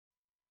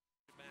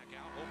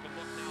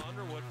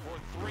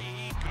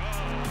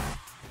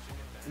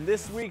In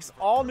this week's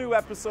all-new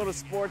episode of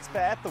Sports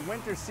Path, the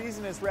winter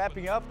season is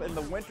wrapping up and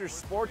the winter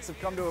sports have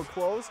come to a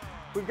close.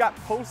 We've got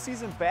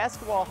postseason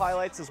basketball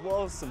highlights as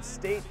well as some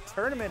state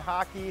tournament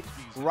hockey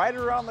right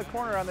around the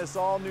corner on this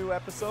all-new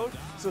episode.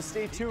 So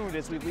stay tuned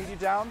as we lead you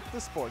down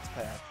the Sports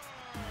Path.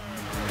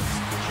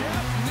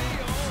 Jeff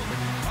Neal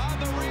on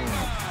the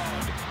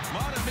rebound.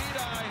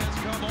 Montemita has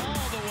come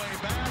all the way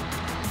back,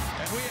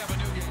 and we have a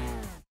new game.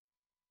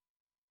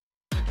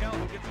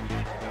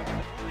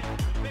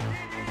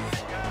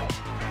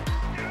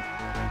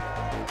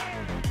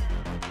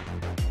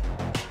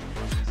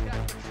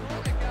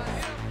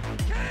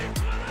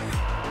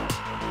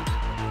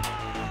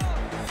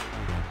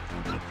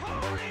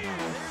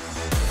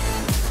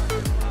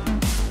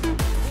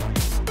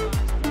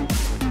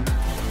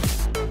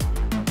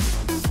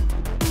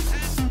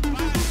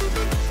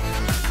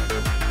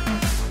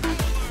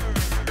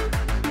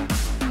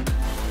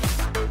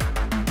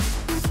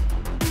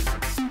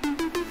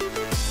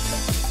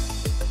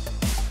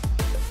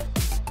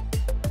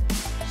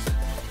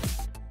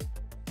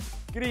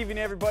 Good evening,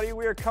 everybody.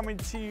 We are coming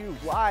to you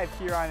live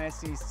here on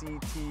SEC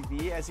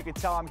TV. As you can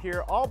tell, I'm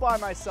here all by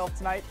myself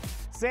tonight.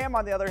 Sam,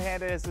 on the other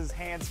hand, has his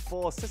hands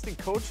full assistant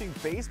coaching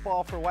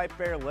baseball for White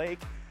Bear Lake.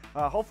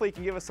 Hopefully he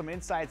can give us some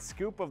inside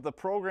scoop of the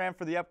program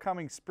for the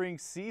upcoming spring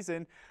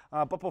season.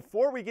 But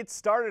before we get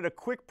started, a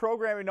quick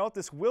programming note.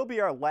 This will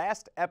be our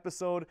last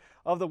episode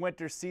of the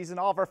winter season.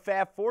 All of our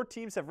Fab Four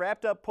teams have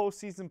wrapped up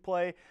postseason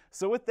play.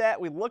 So with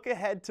that, we look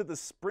ahead to the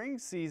spring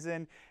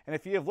season. And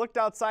if you have looked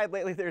outside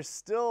lately, there's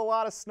still a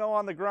lot of snow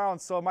on the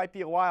ground. So it might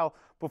be a while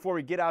before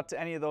we get out to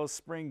any of those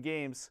spring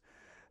games.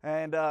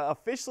 And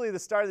officially the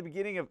start of the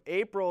beginning of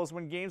April is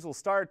when games will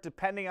start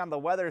depending on the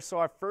weather. So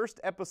our first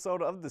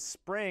episode of the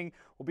spring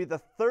will be the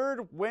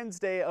third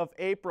Wednesday of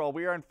April.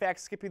 We are in fact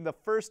skipping the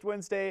first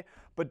Wednesday,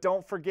 but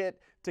don't forget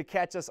to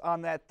catch us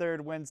on that third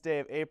Wednesday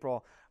of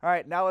April. All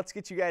right, now let's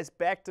get you guys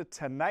back to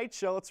tonight's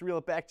show. Let's reel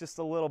it back just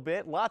a little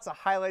bit. Lots of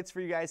highlights for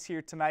you guys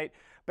here tonight.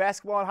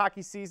 Basketball and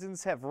hockey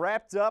seasons have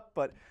wrapped up,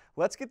 but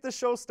let's get the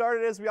show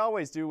started as we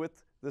always do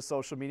with the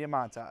social media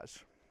montage.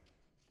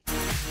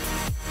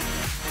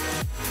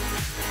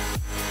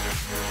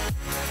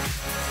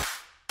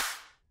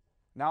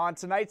 Now on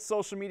tonight's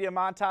social media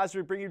montage,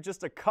 we bring you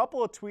just a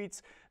couple of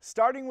tweets,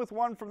 starting with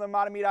one from the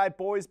Mahtomedi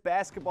boys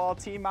basketball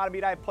team.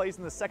 Mahtomedi plays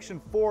in the Section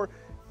 4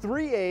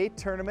 3A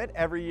tournament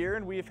every year,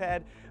 and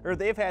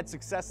they've had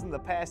success in the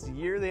past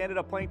year. They ended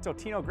up playing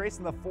Totino Grace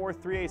in the 4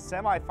 3A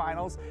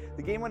semifinals.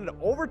 The game went into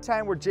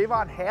overtime where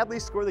Javon Hadley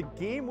scored the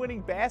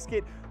game-winning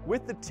basket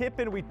with the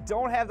tip-in. We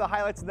don't have the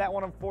highlights of that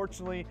one,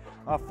 unfortunately,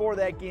 for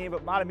that game,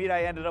 but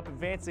Mahtomedi ended up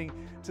advancing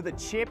to the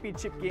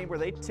championship game where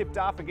they tipped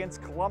off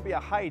against Columbia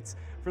Heights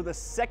for the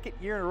second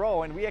year in a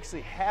row, and we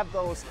actually have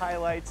those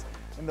highlights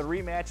in the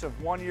rematch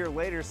of 1 year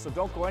later, so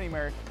don't go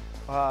anywhere.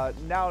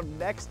 Now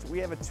next, we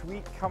have a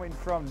tweet coming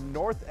from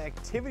North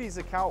Activities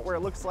account where it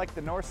looks like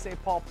the North St.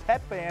 Paul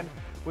Pep Band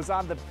was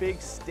on the big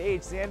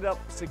stage. They ended up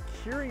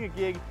securing a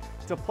gig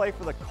to play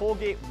for the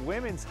Colgate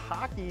Women's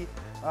Hockey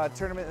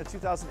Tournament in the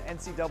 2000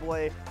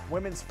 NCAA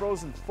Women's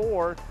Frozen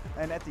Four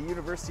and at the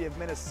University of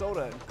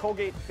Minnesota.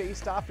 Colgate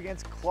faced off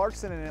against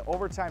Clarkson in an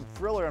overtime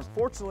thriller.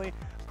 Unfortunately,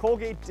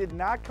 Colgate did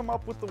not come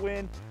up with the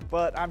win,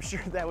 but I'm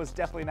sure that was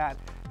definitely not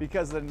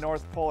because of the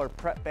North Polar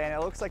Prep Band. It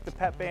looks like the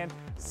Pep Band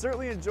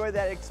certainly enjoyed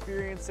that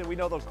experience, and we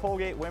know the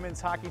Colgate women's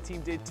hockey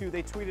team did too.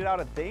 They tweeted out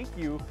a thank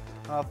you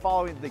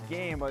following the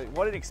game.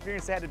 What an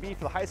experience it had to be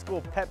for the high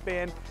school Pep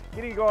Band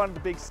getting to go on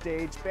the big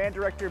stage. Band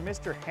director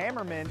Mr.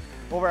 Hammerman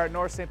over at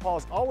North St. Paul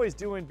is always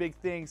doing big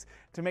things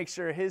to make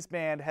sure his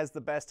band has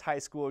the best high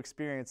school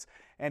experience.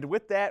 And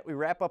with that, we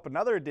wrap up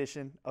another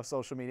edition of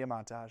Social Media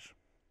Montage.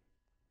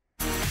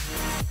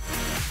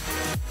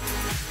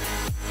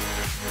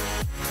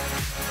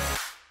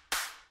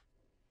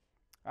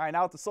 All right,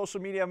 now with the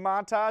social media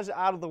montage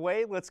out of the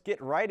way, let's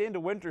get right into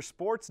winter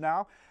sports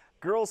now.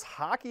 Girls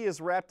hockey is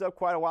wrapped up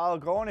quite a while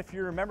ago, and if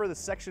you remember the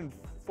Section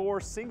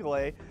 4 Single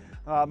A,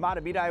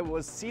 Mahtomedi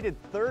was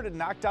seeded third and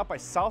knocked out by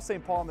South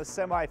St. Paul in the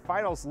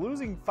semifinals,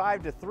 losing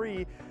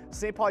 5-3.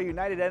 St. Paul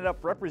United ended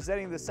up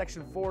representing the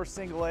Section 4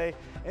 Single A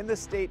in the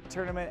state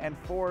tournament,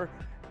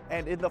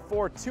 and in the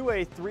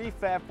 4-2A, 3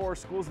 Fab Four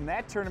schools in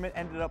that tournament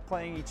ended up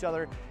playing each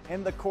other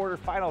in the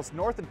quarterfinals.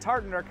 North and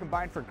Tartan are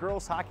combined for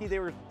girls hockey. They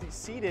were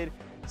seeded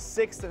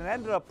 6th and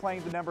ended up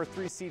playing the number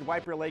 3 seed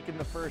White Bear Lake in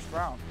the first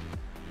round.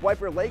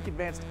 White Bear Lake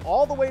advanced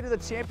all the way to the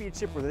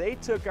championship where they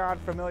took on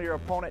familiar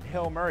opponent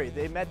Hill Murray.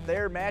 They met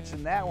their match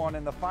in that one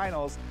in the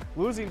finals,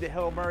 losing to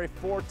Hill Murray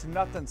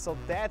 4-0. So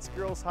that's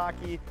girls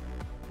hockey.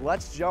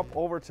 Let's jump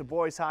over to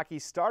boys hockey,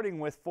 starting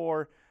with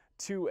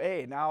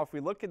 4-2A. Now, if we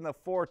look in the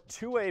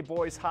 4-2A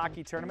boys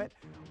hockey tournament,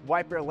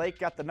 White Bear Lake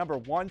got the number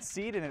 1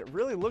 seed, and it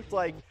really looked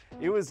like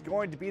it was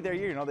going to be their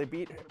year. You know, they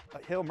beat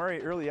Hill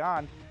Murray early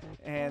on,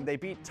 and they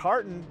beat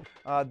Tartan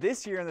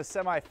this year in the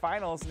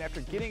semifinals. And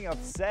after getting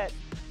upset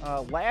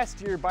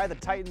last year by the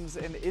Titans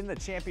in the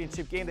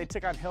championship game, they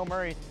took on Hill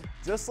Murray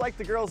Just like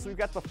the girls, we've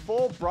got the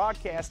full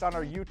broadcast on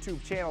our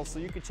YouTube channel, so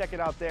you can check it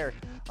out there.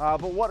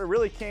 But what it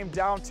really came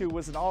down to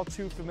was an all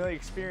too familiar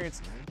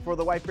experience for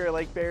the White Bear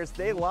Lake Bears.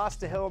 They lost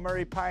to Hill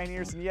Murray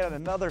Pioneers in yet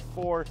another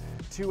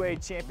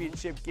 4-2A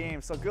championship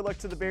game. So good luck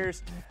to the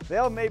Bears.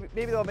 Maybe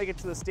they'll make it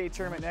to the state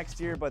tournament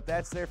next year, but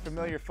that's their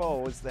familiar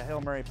foe, is the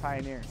Hill Murray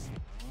Pioneers.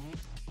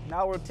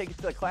 Now we'll take it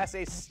to the Class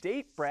A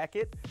state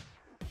bracket.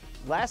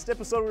 Last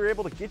episode, we were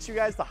able to get you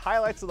guys the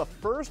highlights of the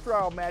first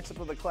round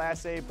matchup of the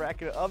Class A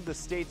bracket of the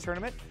state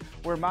tournament,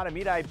 where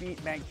Mahtomedi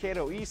beat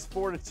Mankato East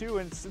 4-2.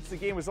 And since the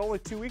game was only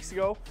 2 weeks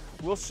ago,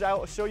 we'll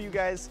show you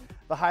guys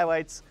the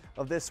highlights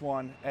of this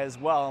one as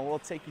well. And we'll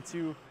take you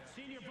to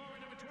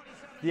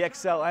the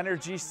XL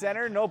Energy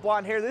Center. No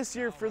blonde hair this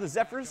year for the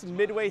Zephyrs.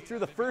 Midway through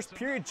the first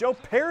period, Joe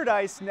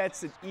Paradise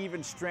nets an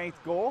even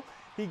strength goal.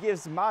 He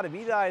gives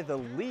Mahtomedi the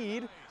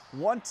lead,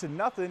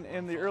 1-0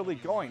 in the early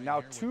going.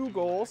 Now 2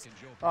 goals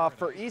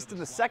for East in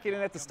the second,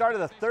 and at the start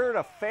of the third,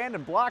 a fan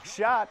and block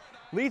shot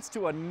leads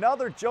to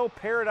another Joe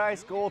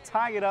Paradise goal,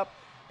 tying it up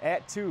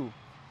at 2.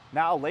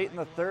 Now late in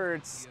the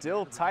third,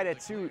 still tied at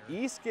 2,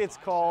 East gets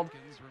called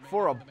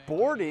for a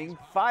boarding,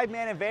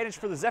 5-man advantage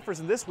for the Zephyrs,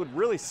 and this would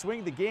really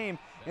swing the game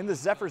in the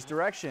Zephyrs'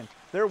 direction.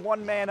 They're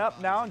 1 man up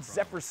now, and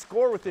Zephyrs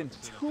score with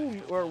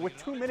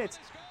 2 minutes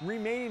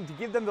remaining to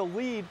give them the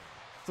lead,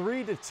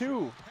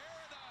 3-2.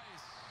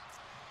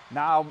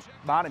 Now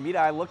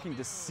Mahtomedi looking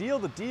to seal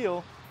the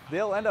deal.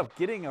 They'll end up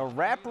getting a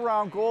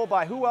wraparound goal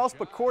by who else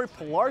but Corey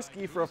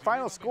Pilarski for a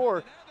final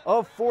score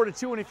of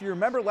 4-2. And if you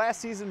remember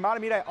last season,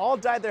 Mahtomedi all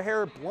dyed their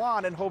hair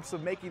blonde in hopes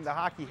of making the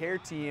hockey hair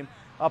team,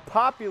 a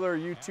popular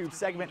YouTube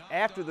segment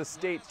after the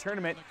state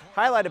tournament,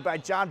 highlighted by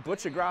John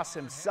Butchergross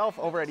himself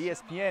over at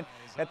ESPN.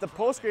 At the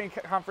post-game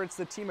conference,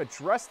 the team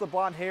addressed the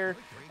blonde hair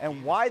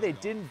and why they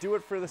didn't do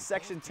it for the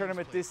section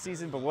tournament this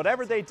season, but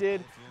whatever they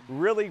did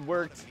really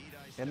worked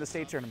in the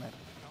state tournament.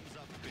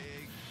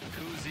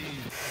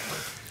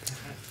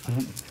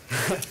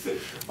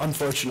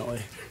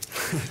 Unfortunately.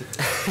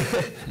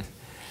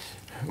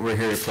 We're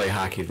here to play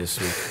hockey this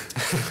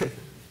week.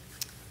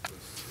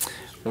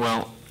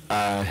 Well,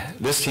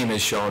 this team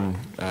has shown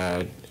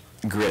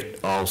grit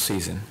all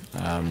season.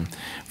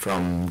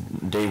 From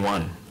day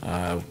one,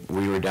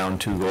 we were down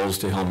 2 goals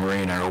to Hill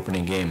Murray in our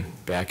opening game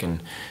back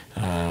in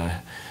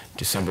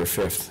December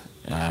 5th.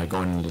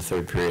 Going into the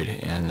third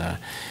period,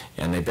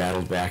 and they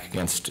battled back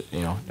against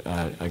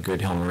a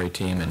good Hill Murray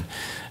team,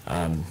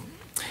 and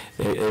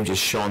they've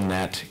just shown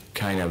that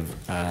kind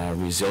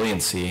of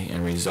resiliency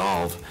and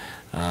resolve.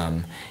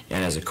 And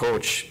as a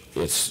coach,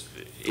 it's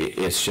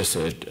just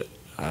a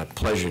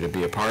pleasure to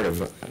be a part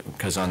of,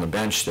 because on the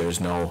bench there's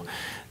no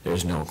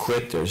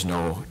quit, there's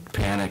no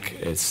panic.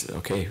 It's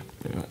okay,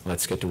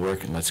 let's get to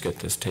work and let's get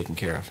this taken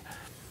care of.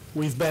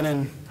 We've been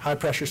in high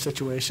pressure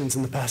situations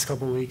in the past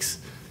couple of weeks.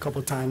 A couple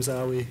of times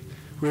we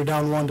were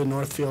down 1 to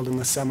Northfield in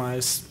the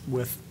semis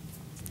with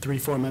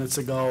 3-4 minutes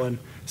ago, and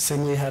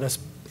Singley had us,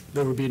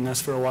 they were beating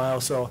us for a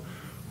while, so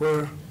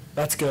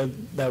that's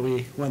good that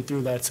we went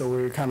through that, so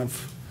we were kind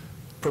of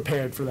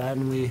prepared for that,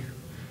 and we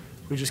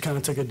just kind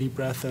of took a deep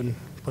breath and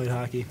played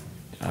hockey.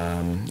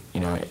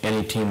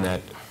 Any team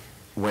that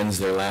wins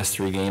their last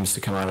 3 games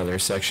to come out of their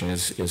section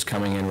is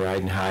coming in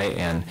riding high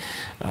and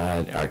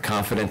are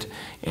confident,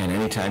 and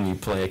anytime you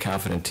play a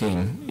confident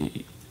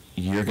team,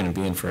 you're going to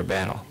be in for a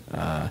battle.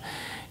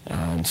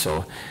 And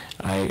so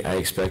I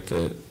expect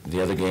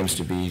the other games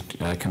to be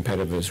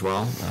competitive as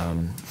well,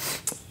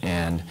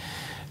 and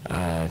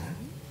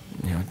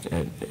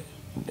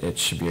it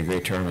should be a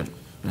great tournament,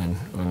 and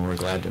we're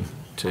glad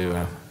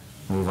to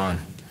move on.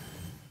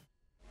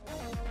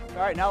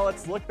 All right, now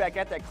let's look back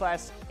at that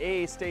Class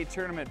A state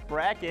tournament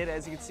bracket.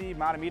 As you can see,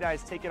 Mahtomedi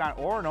is taking on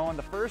Orono. In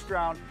the first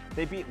round,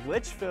 they beat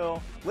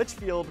Litchfield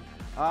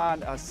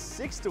on a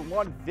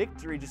 6-1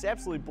 victory, just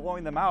absolutely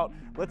blowing them out.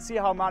 Let's see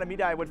how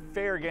Mahtomedi would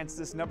fare against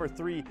this number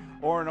 3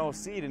 Orono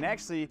seed. And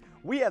actually,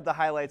 we have the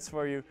highlights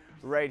for you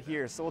right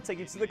here. So we'll take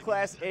you to the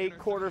Class A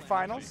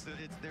quarterfinals.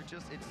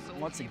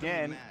 Once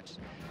again,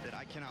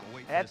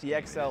 at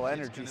the XL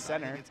Energy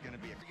Center.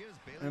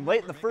 And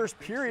late in the first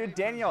period,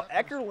 Danielle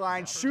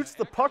Eckerline shoots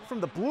the puck from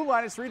the blue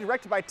line. It's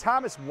redirected by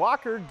Thomas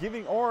Walker,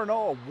 giving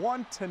Orono a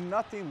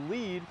 1-0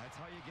 lead.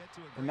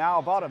 And now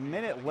about a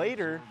minute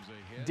later,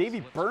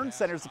 Davey Burns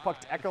centers the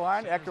puck to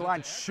Eckerline.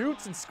 Eckerline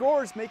shoots and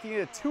scores, making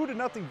it a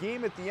 2-0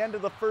 game at the end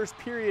of the first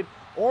period.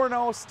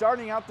 Orono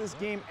starting out this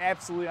game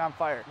absolutely on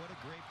fire.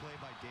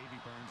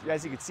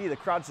 As you can see, the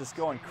crowd's just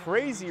going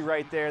crazy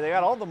right there. They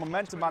got all the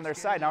momentum on their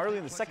side. Now early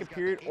in the second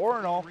period,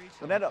 Orono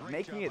would end up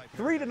making it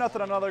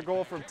 3-0, another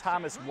goal from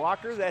Thomas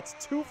Walker. That's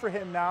 2 for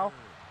him now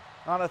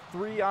on a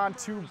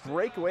 3-on-2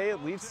 breakaway.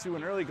 It leads to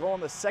an early goal in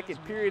the second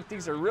period.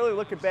 Things are really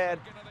looking bad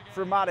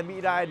for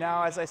Mahtomedi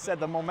now. As I said,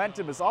 the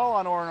momentum is all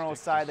on Orono's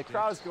side. The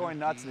crowd is going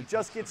nuts, and it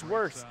just gets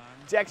worse.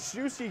 Jack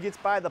Shusky gets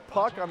by the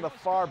puck on the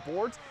far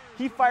boards.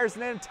 He fires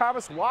it in.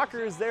 Thomas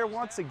Walker is there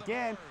once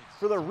again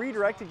for the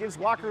redirect. It gives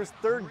Walker his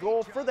 3rd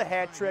goal for the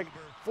hat trick.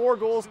 4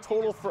 goals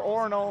total for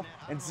Orono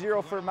and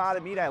 0 for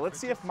Mahtomedi. Let's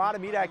see if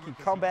Mahtomedi can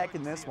come back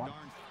in this one.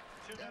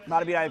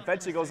 Matamidi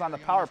eventually goes on the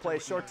power play a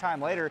short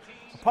time later.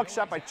 A puck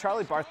shot by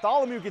Charlie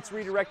Bartholomew gets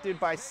redirected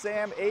by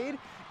Sam Aid,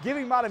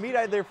 giving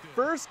Matamidi their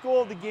first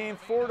goal of the game,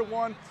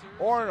 4-1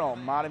 Orono.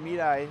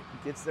 Matamidi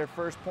gets their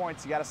first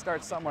points. You got to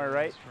start somewhere,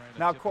 right?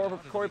 Now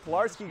Corey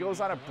Pilarski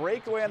goes on a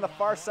breakaway on the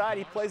far side.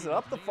 He plays it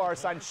up the far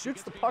side and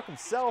shoots the puck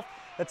himself.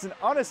 That's an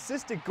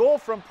unassisted goal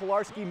from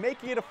Pilarski,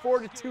 making it a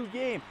 4-2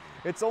 game.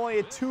 It's only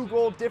a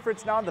 2-goal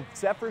difference now, and the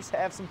Zephyrs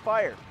have some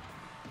fire.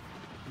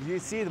 You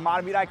see the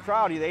Matamidi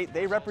crowd,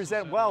 they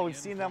represent well. We've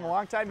seen them a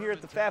long time here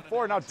at the Fab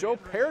Four. Now Joe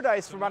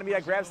Paradise from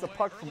Matamidi grabs the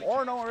puck from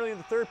Orono early in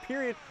the third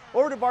period,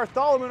 over to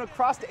Bartholomew and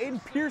across to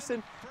Aiden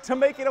Pearson to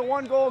make it a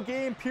 1-goal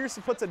game.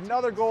 Pearson puts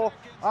another goal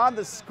on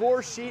the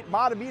score sheet.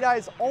 Matamidi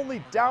is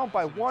only down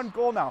by 1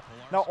 goal now.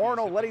 Now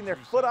Orono letting their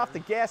foot off the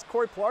gas.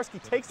 Corey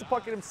Pilarski takes the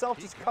puck in himself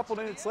just a couple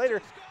minutes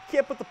later.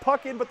 Can't put the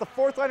puck in, but the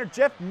fourth liner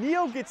Jeff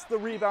Neal gets the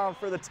rebound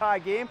for the tie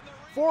game.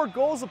 4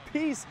 goals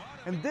apiece,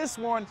 and this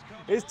one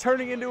is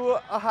turning into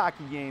a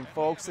hockey game,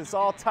 folks. It's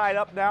all tied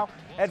up now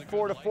at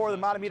 4-4. The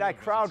Matamidi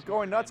crowd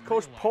going nuts.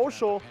 Coach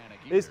Poschel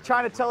is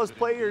trying to tell his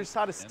players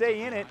how to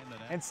stay in it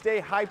and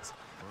stay hyped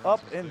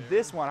up in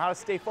this one, how to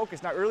stay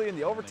focused. Now early in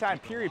the overtime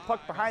period,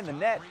 puck behind the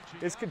net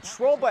is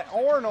controlled by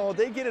Orono.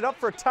 They get it up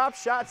for a top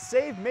shot,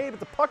 save made, but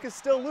the puck is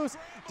still loose.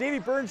 Davey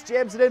Burns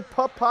jabs it in,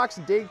 puck pox,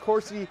 and Dane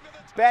Corsi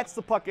bats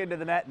the puck into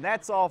the net, and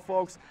that's all,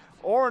 folks.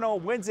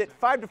 Orono wins it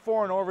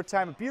 5-4 in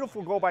overtime. A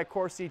beautiful goal by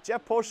Corsi.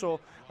 Jeff Poschel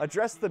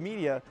addressed the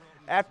media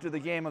after the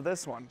game of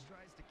this one.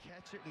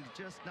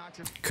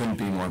 Couldn't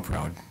be more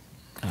proud.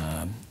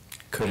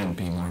 Couldn't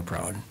be more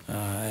proud.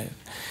 I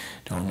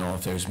don't know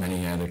if there's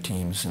many other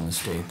teams in the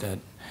state that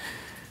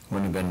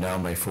wouldn't have been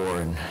down by 4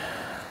 and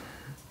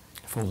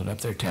folded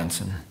up their tents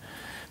and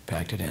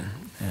packed it in.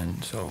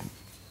 And so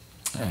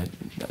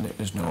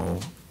there's no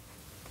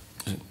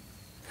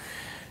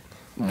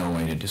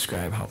way to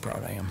describe how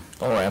proud I am.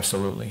 Oh,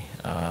 absolutely.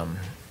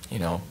 You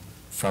know,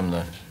 from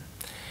the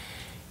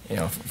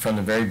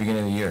very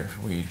beginning of the year,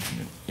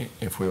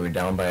 if we were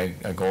down by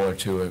a goal or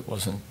two, it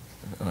wasn't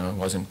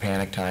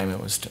panic time. It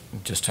was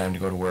just time to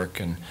go to work,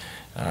 and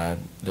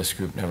this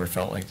group never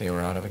felt like they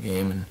were out of a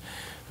game.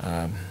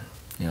 And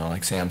you know,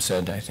 like Sam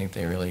said, I think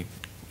they really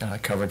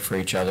covered for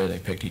each other. They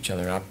picked each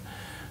other up,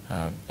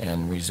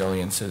 and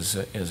resilience is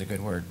a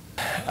good word.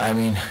 I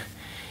mean,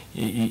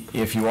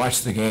 if you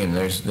watch the game,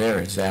 there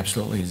is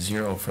absolutely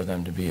zero for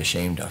them to be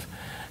ashamed of.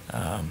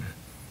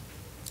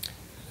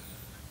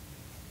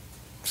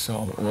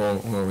 So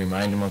we'll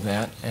remind them of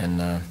that,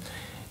 and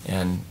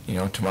you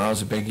know,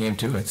 tomorrow's a big game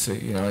too. It's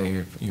you know,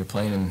 you're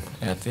playing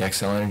at the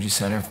Xcel Energy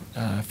Center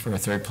for a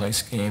third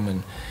place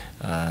game,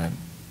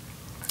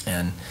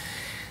 and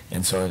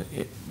so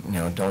you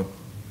know,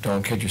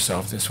 don't kid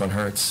yourself. This one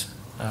hurts,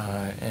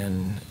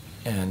 and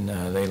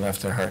they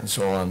left their heart and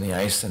soul on the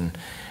ice, and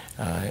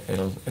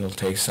it'll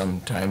take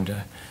some time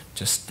to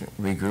just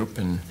regroup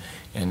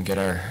and get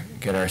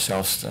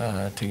ourselves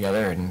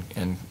together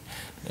and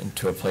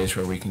to a place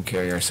where we can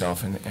carry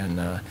ourselves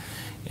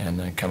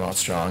and come out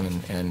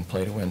strong and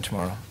play to win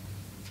tomorrow.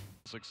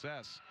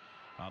 Success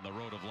on the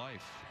road of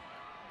life.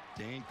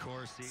 Dane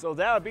Corsi. So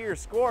that would be your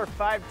score,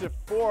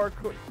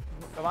 5-4.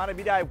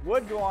 Matamidi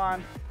would go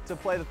on to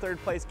play the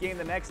third place game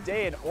the next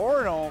day, and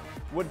Orono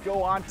would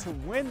go on to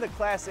win the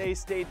Class A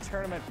state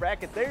tournament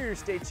bracket. They're your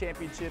state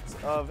champions,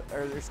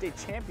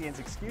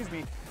 excuse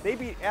me. They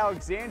beat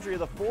Alexandria,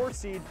 the 4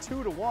 seed,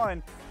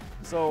 2-1.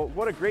 So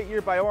what a great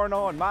year by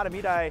Orono, and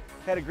Matamidi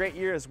had a great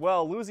year as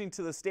well. Losing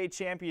to the state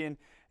champion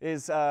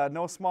is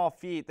no small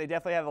feat. They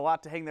definitely have a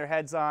lot to hang their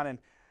heads on, and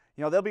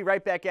you know, they'll be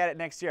right back at it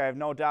next year. I have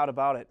no doubt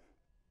about it.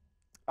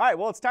 All right,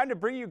 well, it's time to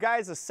bring you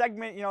guys a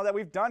segment, you know, that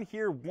we've done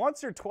here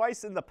once or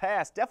twice in the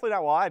past. Definitely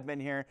not while I've been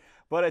here,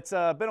 but it's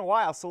been a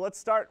while. So let's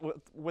start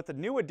with a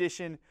new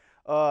edition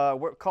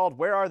called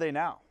Where Are They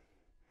Now?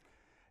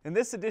 In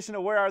this edition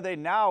of Where Are They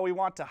Now, we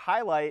want to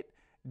highlight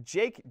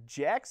Jake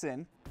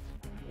Jackson.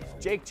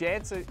 Jake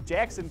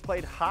Jackson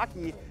played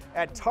hockey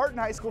at Tartan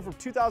High School from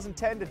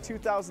 2010 to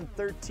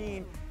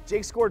 2013.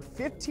 Jake scored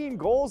 15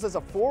 goals as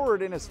a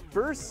forward in his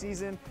first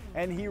season,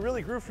 and he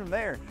really grew from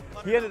there.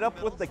 He ended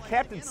up with the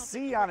Captain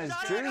C on his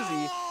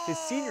jersey his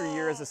senior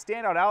year as a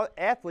standout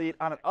athlete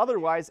on an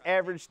otherwise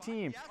average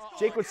team.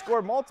 Jake would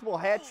score multiple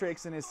hat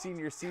tricks in his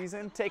senior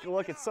season. Take a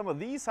look at some of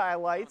these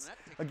highlights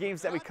of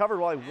games that we covered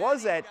while he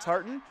was at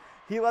Tartan.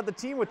 He led the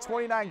team with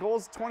 29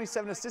 goals,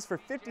 27 assists for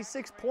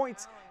 56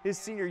 points his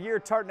senior year.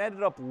 Tartan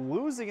ended up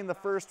losing in the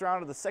first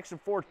round of the Section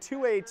 4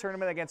 2A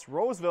tournament against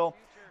Roseville,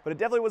 but it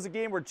definitely was a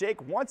game where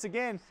Jake once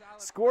again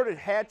scored a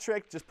hat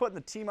trick, just putting the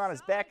team on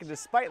his back. And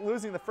despite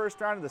losing the first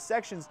round of the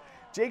sections,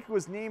 Jake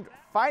was named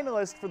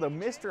finalist for the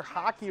Mr.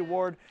 Hockey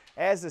Award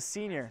as a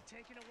senior.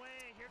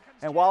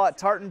 And while at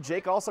Tartan,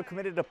 Jake also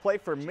committed to play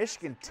for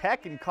Michigan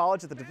Tech in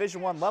college at the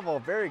Division I level,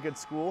 a very good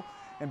school.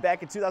 And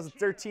back in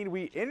 2013,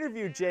 we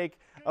interviewed Jake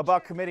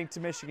about committing to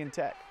Michigan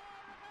Tech.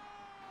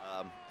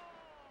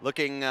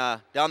 Looking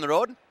down the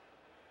road,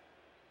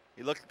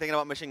 thinking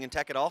about Michigan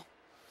Tech at all?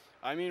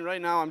 I mean,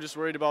 right now I'm just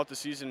worried about the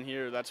season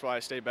here. That's why I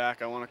stay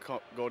back. I want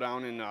to go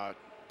down and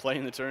play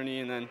in the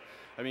tourney, and then,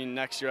 I mean,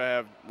 next year I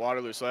have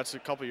Waterloo, so that's a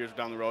couple years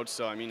down the road.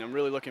 So, I mean, I'm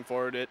really looking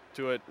forward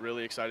to it,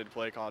 really excited to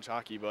play college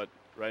hockey, but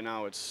right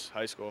now it's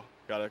high school.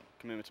 Got a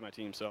commitment to my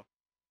team, so.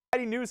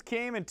 Exciting news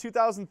came in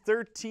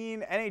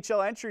 2013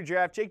 NHL entry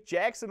draft. Jake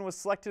Jackson was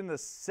selected in the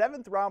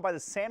 7th round by the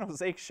San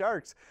Jose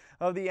Sharks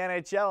of the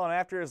NHL, and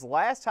after his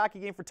last hockey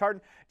game for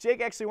Tartan, Jake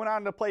actually went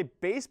on to play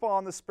baseball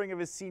in the spring of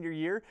his senior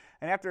year,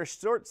 and after a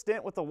short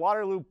stint with the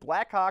Waterloo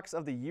Blackhawks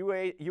of the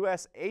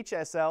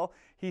USHSL,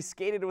 he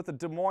skated with the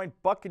Des Moines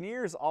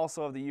Buccaneers,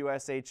 also of the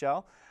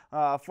USHL,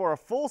 for a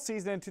full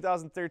season in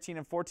 2013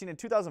 and 14. In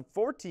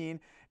 2014,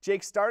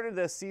 Jake started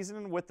the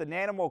season with the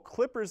Nanaimo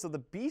Clippers of the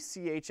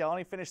BCHL, and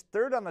he finished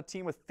 3rd on the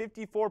team with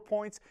 54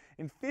 points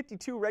in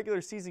 52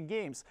 regular season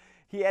games.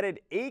 He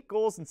added 8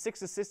 goals and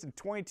 6 assists in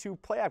 22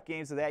 playoff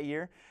games of that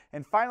year.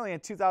 And finally, in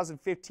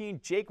 2015,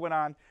 Jake went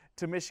on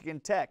to Michigan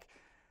Tech.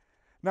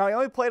 Now, he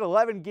only played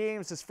 11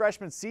 games his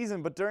freshman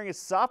season, but during his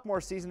sophomore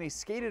season, he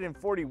skated in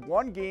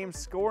 41 games,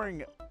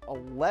 scoring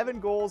 11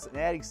 goals and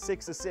adding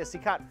 6 assists. He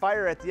caught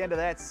fire at the end of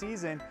that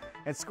season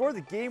and scored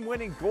the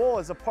game-winning goal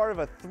as a part of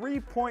a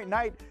 3-point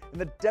night in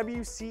the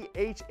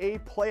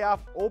WCHA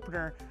playoff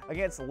opener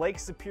against Lake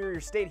Superior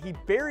State. He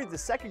buried the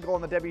second goal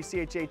in the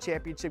WCHA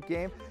championship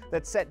game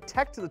that sent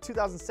Tech to the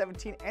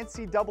 2017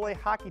 NCAA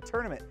hockey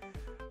tournament.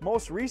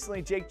 Most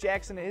recently, Jake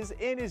Jackson is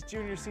in his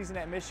junior season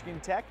at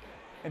Michigan Tech,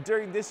 and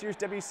during this year's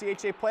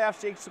WCHA playoffs,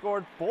 Jake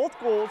scored both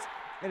goals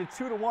in a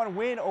 2-1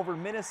 win over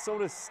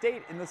Minnesota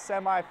State in the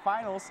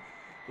semifinals.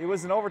 It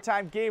was an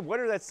overtime game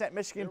winner that sent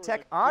Michigan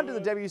Tech onto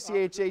the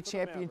WCHA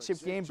championship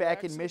game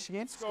back in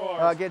Michigan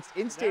against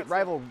in-state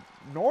rival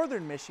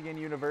Northern Michigan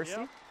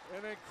University.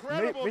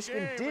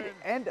 Michigan did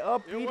end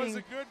up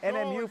beating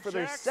NMU for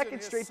their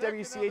 2nd straight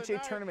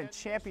WCHA tournament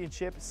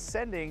championship,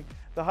 sending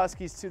the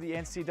Huskies to the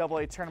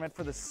NCAA tournament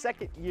for the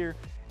 2nd year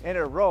in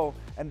a row.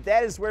 And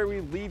that is where we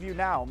leave you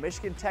now.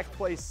 Michigan Tech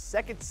plays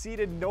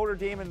 2nd-seeded Notre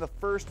Dame in the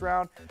 1st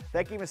round.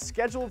 That game is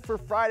scheduled for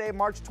Friday,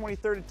 March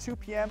 23rd at 2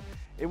 p.m.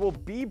 It will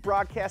be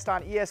broadcast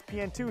on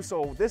ESPN2,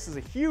 so this is a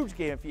huge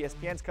game if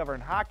ESPN's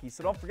covering hockey.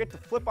 So don't forget to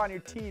flip on your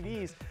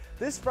TVs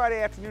this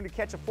Friday afternoon to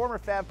catch a former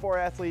Fab Four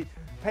athlete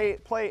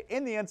play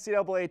in the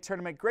NCAA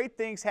tournament. Great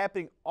things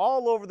happening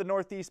all over the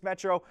Northeast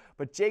Metro,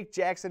 but Jake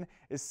Jackson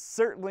is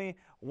certainly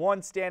one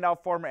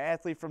standout former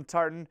athlete from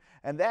Tartan,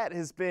 and that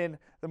has been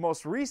the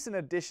most recent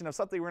edition of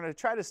something we're going to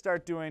try to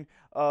start doing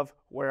of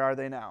Where Are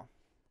They Now?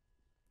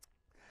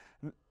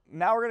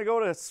 Now we're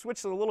going to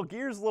switch the little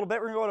gears a little bit.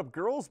 We're going to go to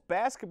girls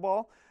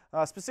basketball,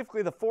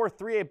 specifically the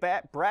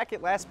 4-3A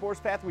bracket. Last Sports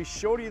Path, we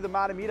showed you the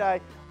Mahtomedi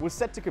was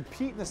set to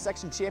compete in the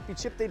section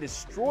championship. They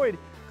destroyed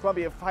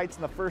Columbia Heights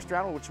in the 1st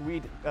round, which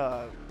we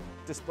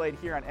displayed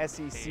here on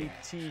SEC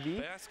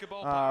TV.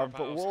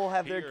 But we'll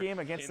have their game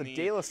against the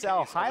De La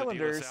Salle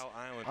Highlanders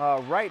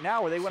right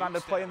now, where they went on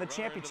to play in the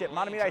championship.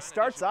 Mahtomedi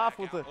starts off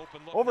with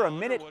over a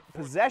minute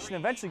possession,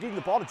 eventually getting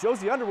the ball to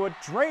Josie Underwood.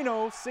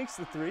 Drano sinks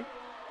the 3.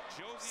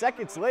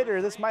 Seconds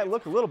later, this might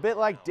look a little bit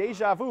like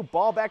deja vu.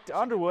 Ball back to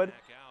Underwood.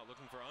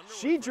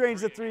 She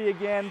drains the 3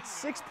 again.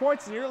 6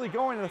 points in the early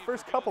going in the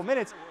first couple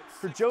minutes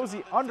for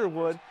Josie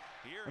Underwood.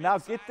 And now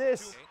get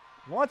this.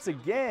 Once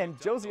again,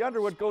 Josie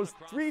Underwood goes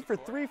 3 for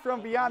 3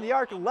 from beyond the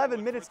arc.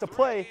 11 minutes to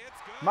play.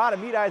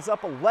 Mahtomedi is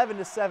up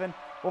 11-7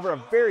 over a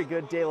very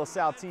good De La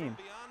Salle team.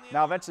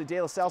 Now eventually De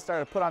La Salle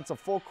started to put on some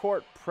full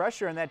court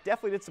pressure, and that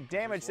definitely did some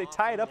damage. They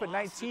tie it up at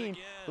 19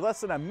 with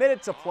less than a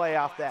minute to play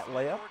off that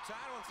layup.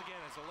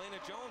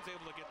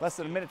 Less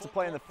than a minute to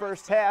play in the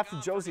first half.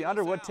 Josie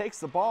Underwood takes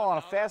the ball on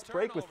a fast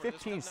break with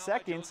 15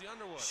 seconds.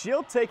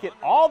 She'll take it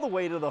all the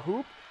way to the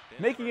hoop,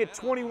 making it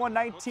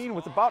 21-19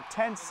 with about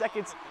 10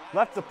 seconds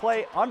left to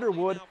play.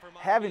 Underwood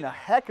having a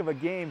heck of a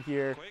game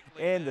here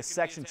in the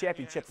section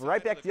championship.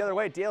 Right back the other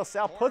way, De La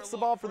Salle puts the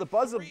ball for the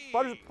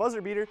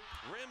buzzer beater.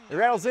 It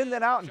rattles in,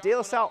 then out, and De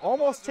La Salle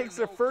almost takes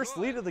their first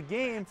lead of the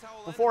game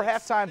before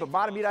halftime, but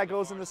Mahtomedi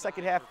goes in the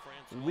second half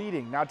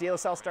leading. Now De La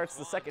Salle starts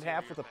the second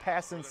half with a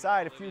pass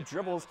inside, a few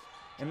dribbles,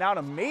 and now an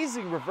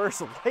amazing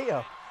reversal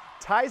layup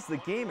ties the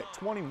game at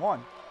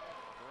 21.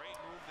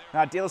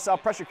 Now De La Salle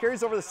pressure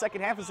carries over the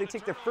second half as they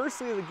take their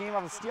first lead of the game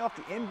off a steal off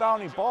the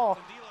inbounding ball.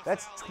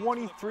 That's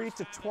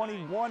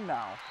 23-21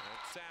 now.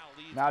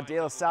 Now De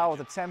La Salle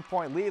with a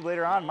 10-point lead.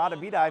 Later on,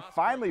 Mahtomedi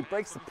finally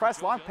breaks the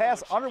press. Long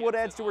pass. Underwood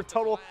adds to her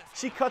total.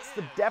 She cuts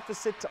the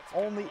deficit to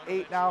only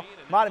 8 now.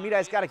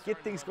 Mahtomedi's got to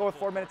get things going.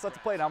 4 minutes left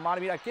to play. Now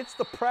Mahtomedi gets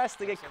the press.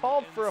 They get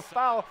called for a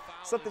foul,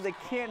 something they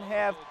can't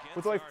have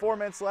with only 4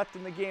 minutes left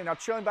in the game. Now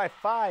trailing by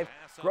 5,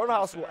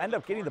 Grotehouse will end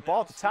up getting the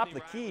ball at the top of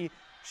the key.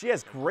 She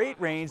has great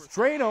range.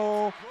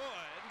 Drano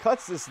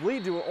cuts this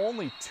lead to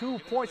only 2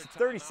 points with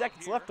 30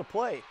 seconds left to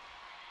play.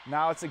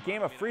 Now it's a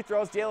game of free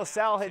throws. De La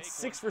Salle hits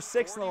 6 for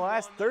 6 in the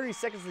last 30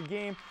 seconds of the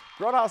game.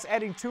 Grotehouse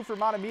adding 2 for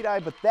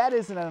Mahtomedi, but that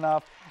isn't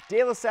enough.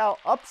 De La Salle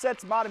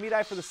upsets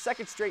Mahtomedi for the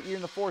 2nd straight year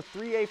in the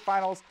 4-3A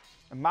finals.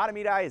 And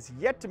Mahtomedi is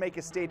yet to make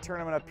a state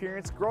tournament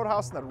appearance.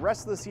 Grotehouse and the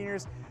rest of the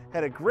seniors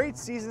had a great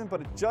season,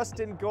 but it just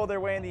didn't go their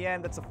way in the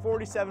end. That's a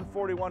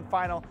 47-41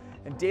 final,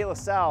 and De La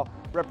Salle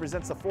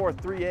represents the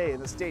 4-3A in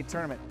the state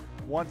tournament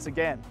once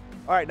again.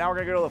 All right, now we're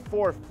going to go to the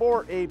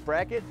 4-4A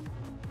bracket.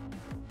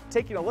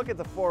 Taking a look at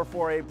the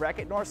 4-4A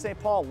bracket, North St.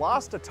 Paul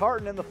lost to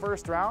Tartan in the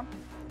first round.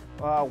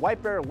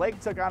 White Bear Lake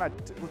took on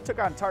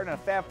Tartan in a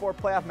Fab 4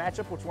 playoff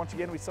matchup, which once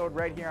again we showed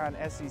right here on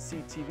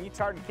SEC TV.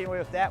 Tartan came away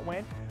with that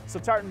win, so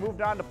Tartan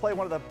moved on to play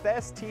one of the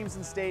best teams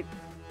in state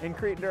in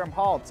Cretin-Derham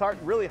Hall.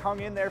 Tartan really hung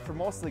in there for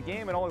most of the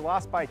game and only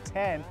lost by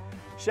 10.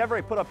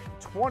 Chevrolet put up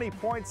 20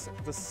 points.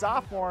 The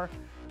sophomore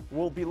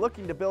will be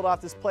looking to build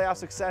off this playoff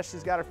success.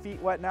 She's got her feet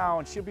wet now,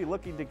 and she'll be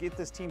looking to get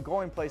this team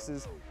going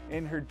places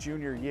in her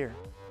junior year.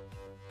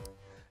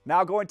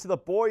 Now going to the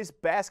boys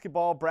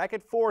basketball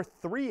bracket for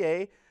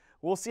 3A.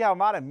 We'll see how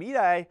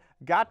Mahtomedi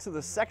got to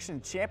the section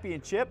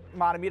championship.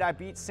 Mahtomedi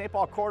beat St.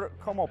 Paul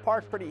Como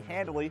Park pretty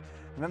handily,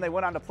 and then they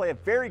went on to play a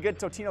very good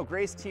Totino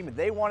Grace team, and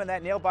they won in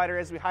that nail biter,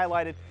 as we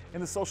highlighted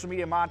in the social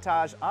media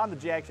montage on the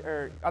Jack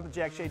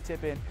Shea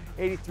tip-in,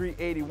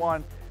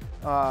 83-81.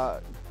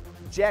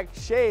 Jack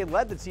Shea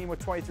led the team with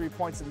 23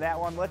 points in that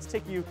one. Let's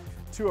take you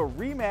to a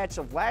rematch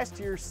of last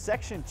year's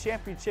section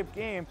championship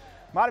game.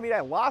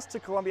 Mahtomedi lost to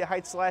Columbia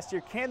Heights last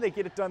year. Can they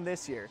get it done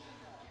this year?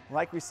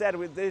 Like we said,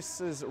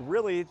 this is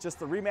really just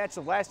the rematch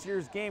of last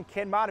year's game.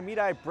 Can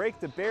Mahtomedi break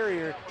the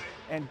barrier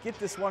and get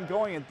this one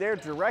going in their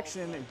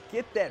direction and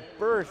get that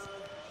berth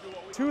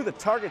to the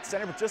target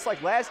center? But just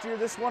like last year,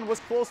 this one was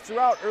close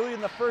throughout. Early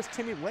in the first,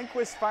 Timmy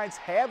Lindquist finds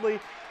Hadley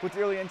with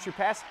the early entry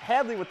pass.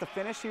 Hadley with the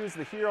finish. He was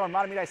the hero in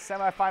Mahtomedi's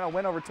semifinal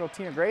win over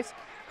Totino Grace.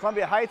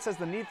 Columbia Heights has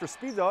the need for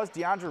speed, though, as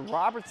DeAndre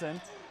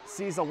Robertson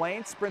sees a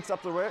lane, sprints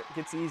up the rear,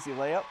 gets the easy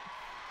layup.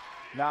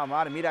 Now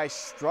Mahtomedi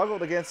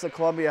struggled against the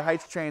Columbia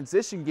Heights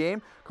transition game.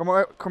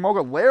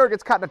 Carmoga Lair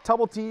gets caught in a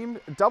double team.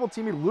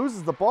 He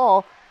loses the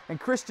ball, and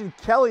Christian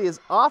Kelly is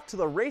off to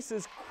the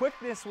races.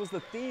 Quickness was the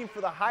theme for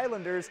the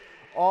Highlanders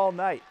all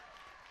night.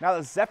 Now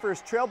the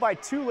Zephyrs trail by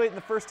 2 late in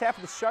the first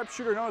half. The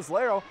sharpshooter known as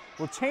Laro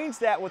will change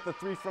that with the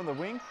 3 from the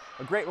wing.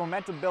 A great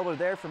momentum builder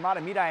there for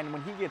Mahtomedi, and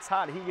when he gets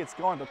hot, he gets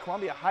going. But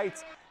Columbia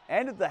Heights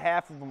ended the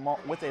half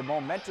with a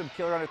momentum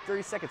killer under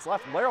 30 seconds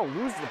left. Laro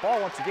loses the ball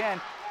once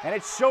again, and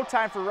it's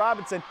showtime for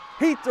Robinson.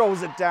 He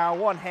throws it down,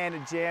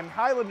 one-handed jam.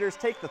 Highlanders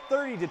take the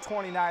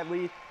 30-29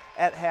 lead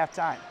at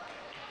halftime.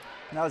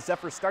 Now the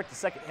Zephyrs start the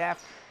second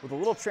half with a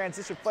little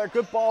transition flare.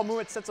 Good ball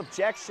movement sets up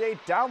Jack Shea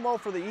down low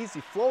for the easy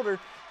floater.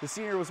 The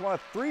senior was one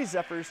of 3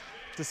 Zephyrs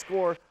to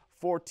score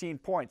 14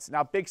 points.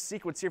 Now big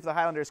sequence here for the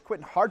Highlanders.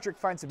 Quentin Hardrick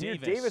finds Amir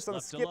Davis on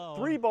the skip.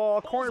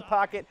 3-ball, corner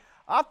pocket.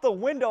 Off the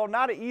window,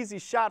 not an easy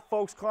shot,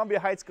 folks. Columbia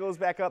Heights goes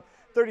back up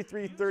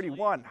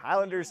 33-31.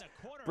 Highlanders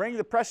bring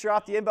the pressure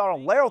off the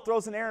inbound. Laro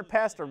throws an errant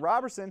pass to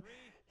Robertson.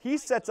 He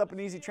sets up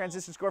an easy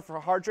transition score for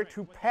Hardrick,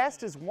 who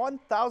passed his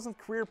 1,000th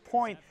career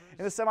point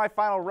in the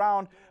semifinal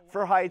round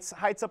for Heights.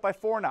 Heights up by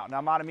 4 now. Now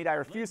Mahtomedi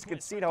refused to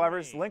concede, however,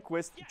 as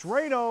Lindquist.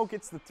 Drano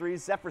gets the 3.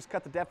 Zephyrs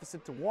cut the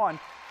deficit to 1,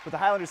 but the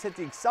Highlanders hit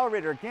the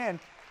accelerator again.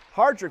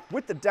 Hardrick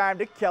with the dime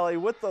to Kelly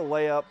with the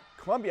layup.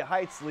 Columbia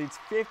Heights leads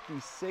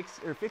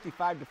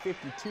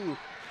 55-52.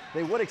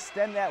 They would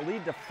extend that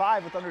lead to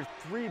 5 with under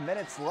 3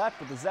 minutes left,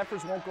 but the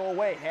Zephyrs won't go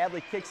away.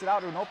 Hadley kicks it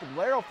out to an open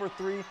Laro for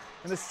 3,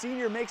 and the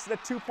senior makes it a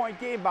 2-point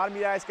game.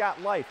 Mahtomedi's got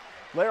life.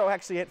 Laro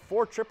actually hit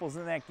 4 triples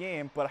in that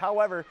game, but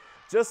however,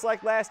 just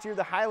like last year,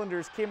 the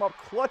Highlanders came up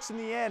clutch in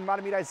the end.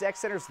 Mahtomedi Zach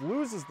Centers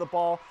loses the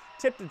ball,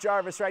 tipped to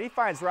Jarvis right. He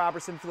finds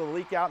Robertson for the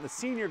leak out, and the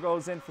senior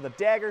goes in for the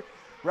dagger.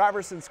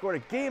 Robertson scored a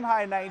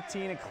game-high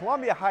 19, and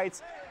Columbia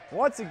Heights,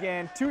 once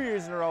again, 2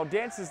 years in a row,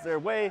 dances their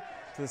way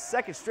to the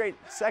second straight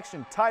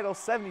section title.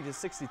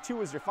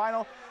 70-62 is your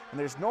final, and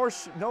there's no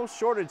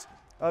shortage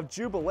of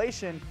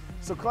jubilation.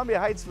 So Columbia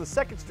Heights, for the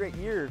second straight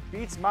year,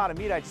 beats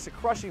Mahtomedi, just a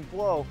crushing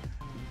blow.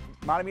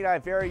 Mahtomedi, a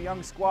very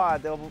young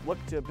squad. They'll look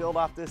to build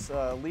off this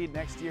lead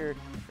next year,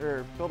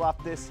 or build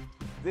off this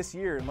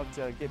year and look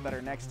to get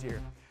better next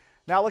year.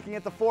 Now looking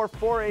at the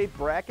 4-4A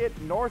bracket,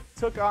 North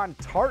took on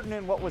Tartan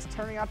in what was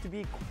turning out to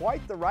be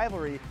quite the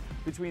rivalry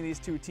between these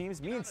two teams.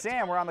 Me and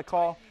Sam were on the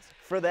call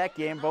for that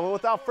game, but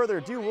without further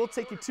ado, we'll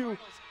take you to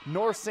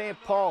North St.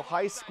 Paul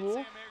High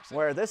School,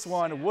 where this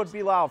one would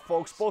be loud,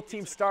 folks. Both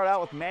teams start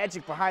out with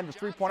magic behind the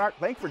 3-point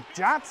arc. Langford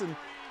Johnson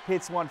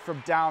hits one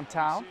from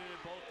downtown,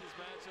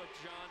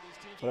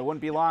 but it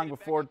wouldn't be long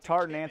before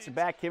Tartan answered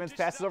back. Kimmons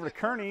passes over to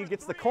Kearney,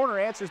 gets the corner,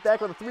 answers back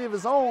with a 3 of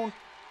his own.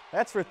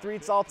 That's for 3.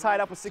 It's all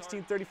tied up with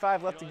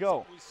 16:35 left to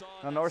go.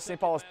 Now North St.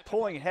 Paul is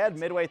pulling ahead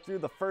midway through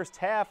the first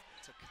half.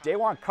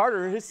 Daewon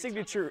Carter, his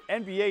signature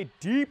NBA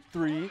deep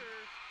 3,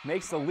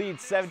 makes the lead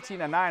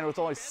 17-9 with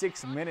only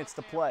 6 minutes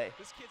to play.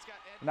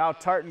 Now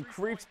Tartan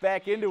creeps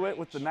back into it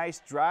with the nice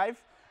drive.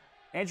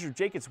 Andrew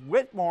Jacobs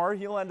Whitmore,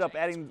 he'll end up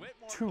adding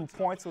 2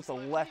 points with a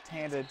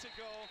left-handed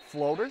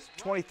floater.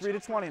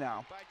 23-20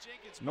 now.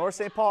 North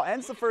St. Paul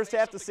ends the first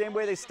half the same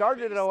way they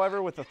started it,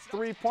 however, with a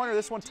 3-pointer.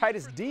 This one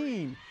Titus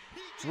Dean.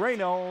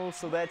 Drano,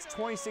 so that's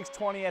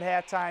 26-20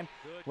 at halftime.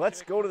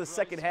 Let's go to the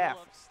second half.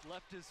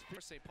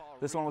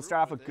 This one will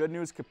start off with Good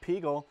News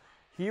Capigal.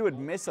 He would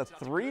miss a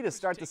three to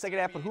start the second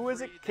half, but who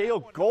is it? Kale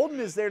Golden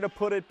is there to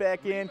put it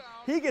back in.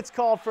 He gets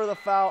called for the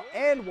foul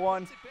and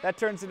one. That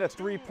turns into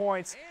 3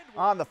 points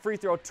on the free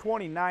throw,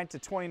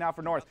 29-20 now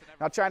for North.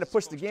 Now trying to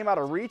push the game out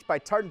of reach by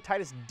Tartan.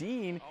 Titus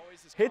Dean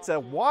hits a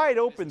wide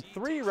open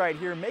three right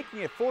here, making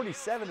it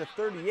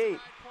 47-38.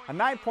 A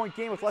 9-point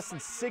game with less than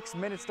 6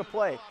 minutes to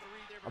play.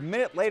 A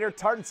minute later,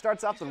 Tartan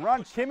starts off the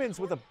run. Kimmins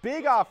with a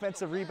big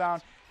offensive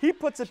rebound. He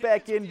puts it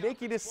back in,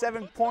 making it a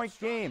 7-point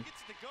game.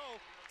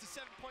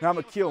 Now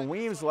McKeel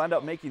Weems will end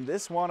up making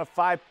this one a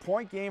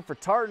 5-point game for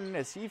Tartan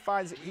as he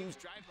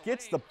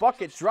gets the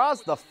bucket,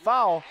 draws the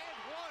foul.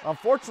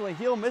 Unfortunately,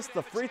 he'll miss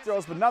the free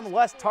throws, but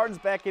nonetheless, Tartan's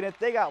back in it.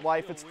 They got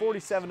life. It's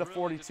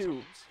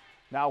 47-42.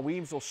 Now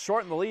Weems will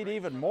shorten the lead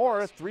even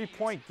more. A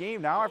 3-point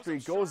game now after he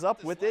goes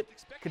up with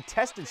it.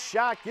 Contested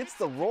shot, gets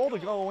the roll to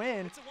go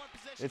in.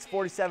 It's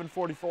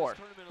 47-44.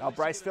 Now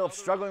Bryce Phillips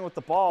struggling with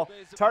the ball.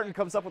 Tartan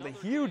comes up with a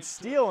huge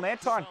steal, and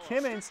Anton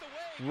Kimmins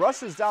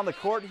rushes down the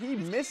court. He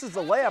misses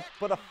the layup,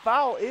 but a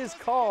foul is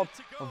called,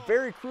 a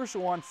very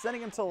crucial one,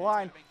 sending him to the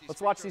line.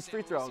 Let's watch these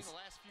free throws.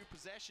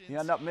 He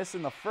ended up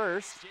missing the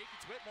first.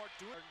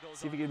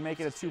 See if he can make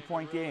it a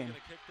 2-point game.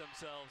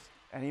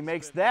 And he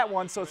makes that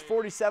one, so it's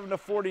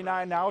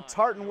 47-49 now.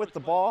 Tartan with the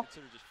ball.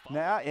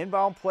 Now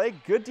inbound play.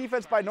 Good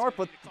defense by North,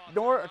 but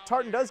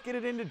Tartan does get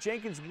it into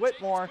Jenkins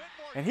Whitmore,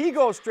 and he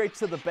goes straight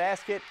to the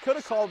basket. Could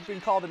have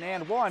been called an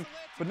and one,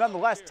 but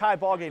nonetheless, tie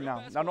ball game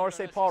now. Now North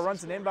St. Paul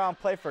runs an inbound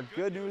play for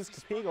Good News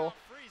Copigal.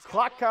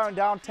 Clock counting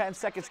down, 10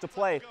 seconds to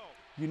play.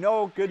 You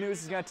know Good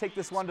News is going to take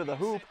this one to the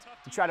hoop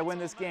to try to win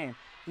this game.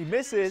 He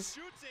misses,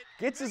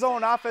 gets his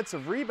own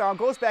offensive rebound,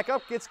 goes back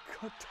up,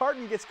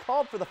 Tartan gets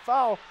called for the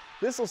foul.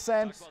 This will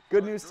send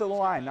Good News to the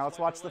line. Now let's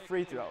watch the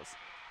free throws.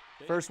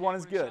 First one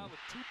is good.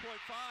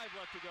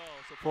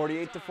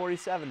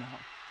 48-47 now.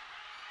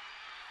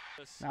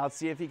 Now let's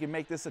see if he can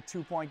make this a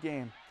 2-point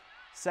game.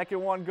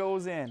 Second one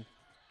goes in.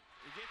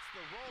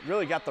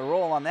 Really got the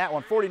roll on that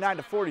one.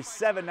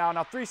 49-47 now.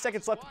 Now 3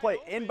 seconds left to play.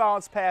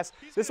 Inbounds pass.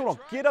 This one will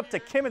get up to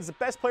Kimmins, the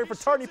best player for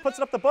Tartan. He puts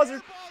it up the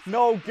buzzer.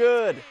 No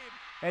good.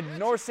 And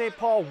North St.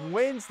 Paul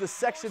wins the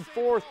Section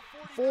 4A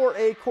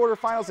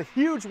quarterfinals. A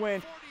huge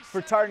win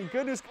for Tartan.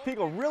 Good News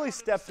Copigal really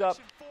stepped up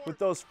with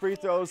those free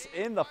throws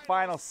in the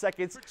final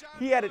seconds.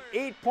 He added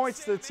 8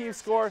 points to the team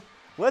score.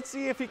 Let's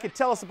see if he can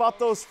tell us about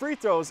those free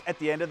throws at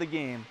the end of the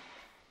game.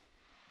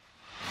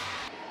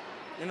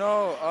 You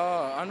know,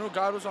 I knew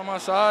God was on my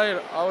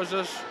side. I was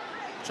just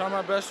trying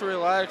my best to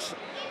relax.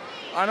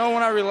 I know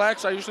when I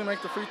relax, I usually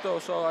make the free throw,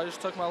 so I just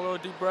took my little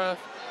deep breath,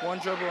 one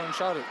dribble, and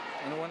shot it,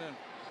 and it went in.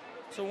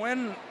 To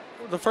win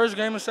the first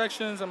game of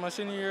sections in my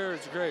senior year,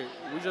 it's great.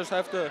 We just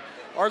have to,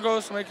 our goal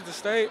is to make it to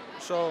state,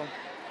 so,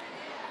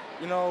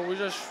 you know, we're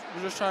just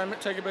trying to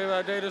take it day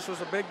by day. This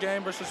was a big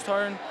game versus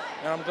Tartan,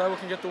 and I'm glad we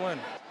can get the win.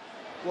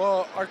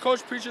 Well, our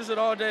coach preaches it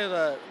all day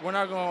that we're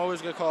not going to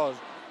always get calls,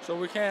 so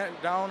we can't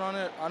down on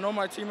it. I know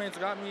my teammates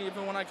got me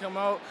even when I came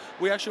out.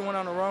 We actually went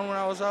on a run when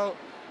I was out.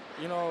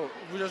 You know,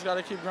 we just got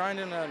to keep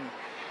grinding, and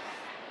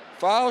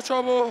foul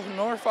trouble,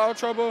 North foul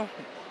trouble.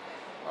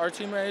 Our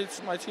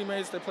teammates, my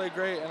teammates, they play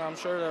great, and I'm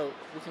sure that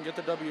we can get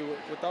the W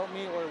without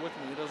me or with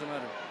me. It doesn't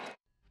matter.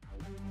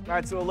 All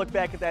right, so we'll look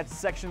back at that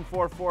Section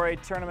 4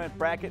 4A tournament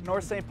bracket.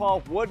 North St.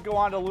 Paul would go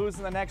on to lose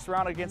in the next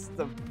round against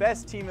the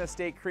best team in the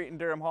state,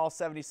 Cretin-Durham Hall,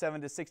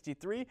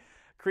 77-63.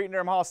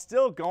 Cretin-Durham Hall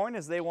still going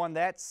as they won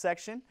that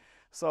section.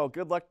 So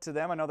good luck to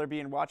them. I know they're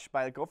being watched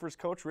by the Gophers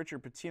coach, Richard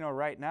Patino,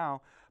 right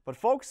now. But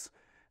folks,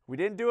 we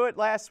didn't do it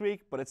last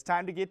week, but it's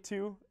time to get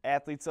to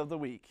Athletes of the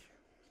Week.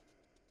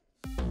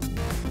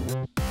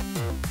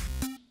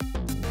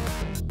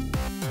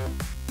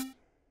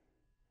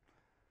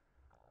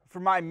 For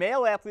my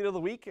male athlete of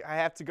the week, I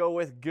have to go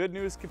with Good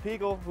News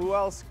Copigal. Who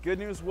else? Good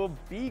News will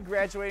be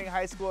graduating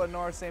high school at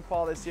North St.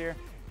 Paul this year.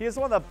 He is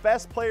one of the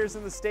best players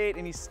in the state,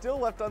 and he's still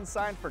left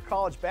unsigned for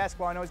college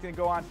basketball. I know he's going to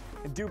go on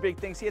and do big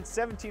things. He had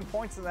 17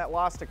 points in that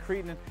loss to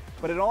Cretin,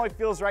 but it only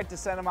feels right to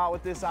send him out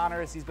with this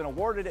honor as he's been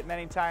awarded it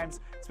many times.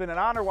 It's been an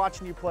honor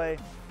watching you play.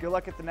 Good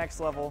luck at the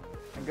next level,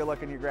 and good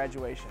luck in your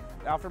graduation.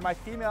 Now for my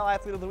female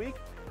athlete of the week,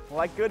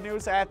 like Good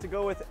News, I have to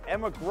go with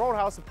Emma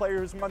Grodhaus, a player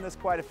who's won this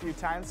quite a few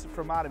times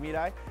from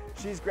Mahtomedi.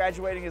 She's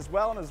graduating as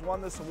well and has won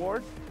this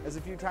award as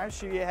a few times.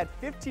 She had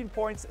 15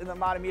 points in the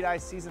Mahtomedi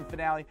season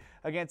finale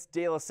against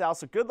De La Salle.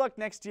 So good luck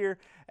next year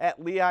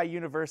at Lehigh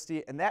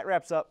University. And that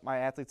wraps up my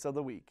Athletes of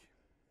the Week.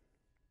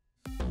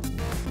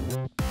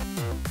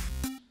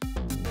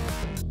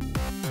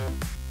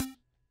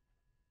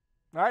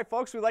 All right,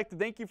 folks, we'd like to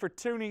thank you for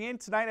tuning in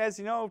tonight. As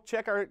you know,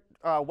 check our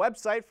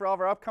website for all of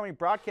our upcoming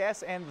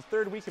broadcasts, and the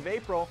third week of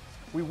April,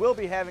 we will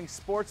be having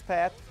Sports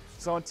Path.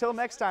 So until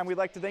next time, we'd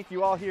like to thank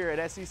you all here at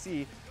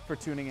SEC for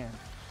tuning in.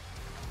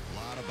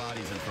 A lot of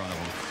bodies in front of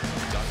him.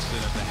 Ducks in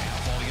at the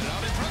half, holding it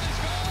out in front. They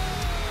score!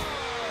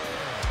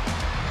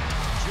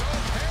 Joe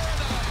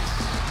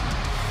Paradise.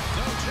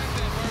 No check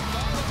there for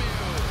Bartholomew.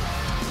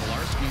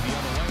 Pilarski the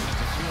other way, and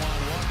it's a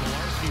 2-on-1.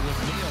 Pilarski with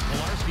Neal.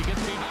 Pilarski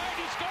gets behind.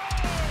 He scores!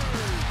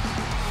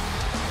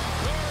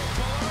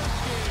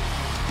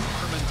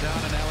 Down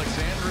in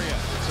Alexandria.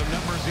 Some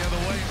numbers the other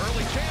way.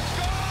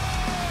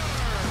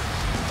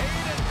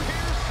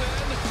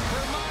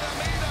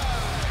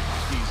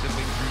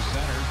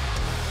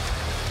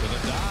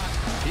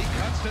 He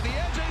cuts to the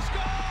edge. They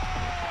score!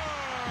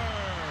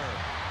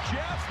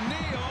 Jeff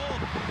Neal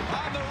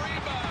on the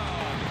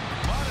rebound.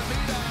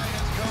 Mahtomedi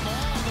has come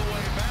all the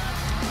way back,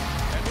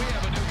 and we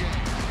have a new